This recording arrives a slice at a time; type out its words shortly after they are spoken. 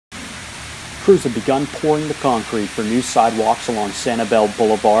Crews have begun pouring the concrete for new sidewalks along Sanibel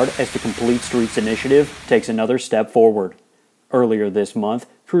Boulevard as the Complete Streets initiative takes another step forward. Earlier this month,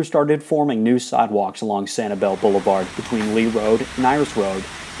 crews started forming new sidewalks along Sanibel Boulevard between Lee Road and Iris Road,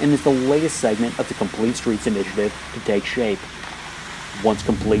 and is the latest segment of the Complete Streets initiative to take shape. Once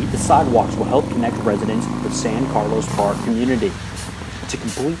complete, the sidewalks will help connect residents with San Carlos Park community. To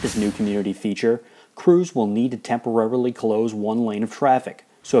complete this new community feature, crews will need to temporarily close one lane of traffic.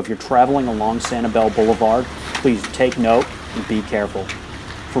 So if you're traveling along Sanibel Boulevard, please take note and be careful.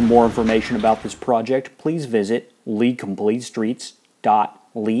 For more information about this project, please visit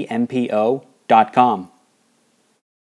leecompletestreets.leempo.com.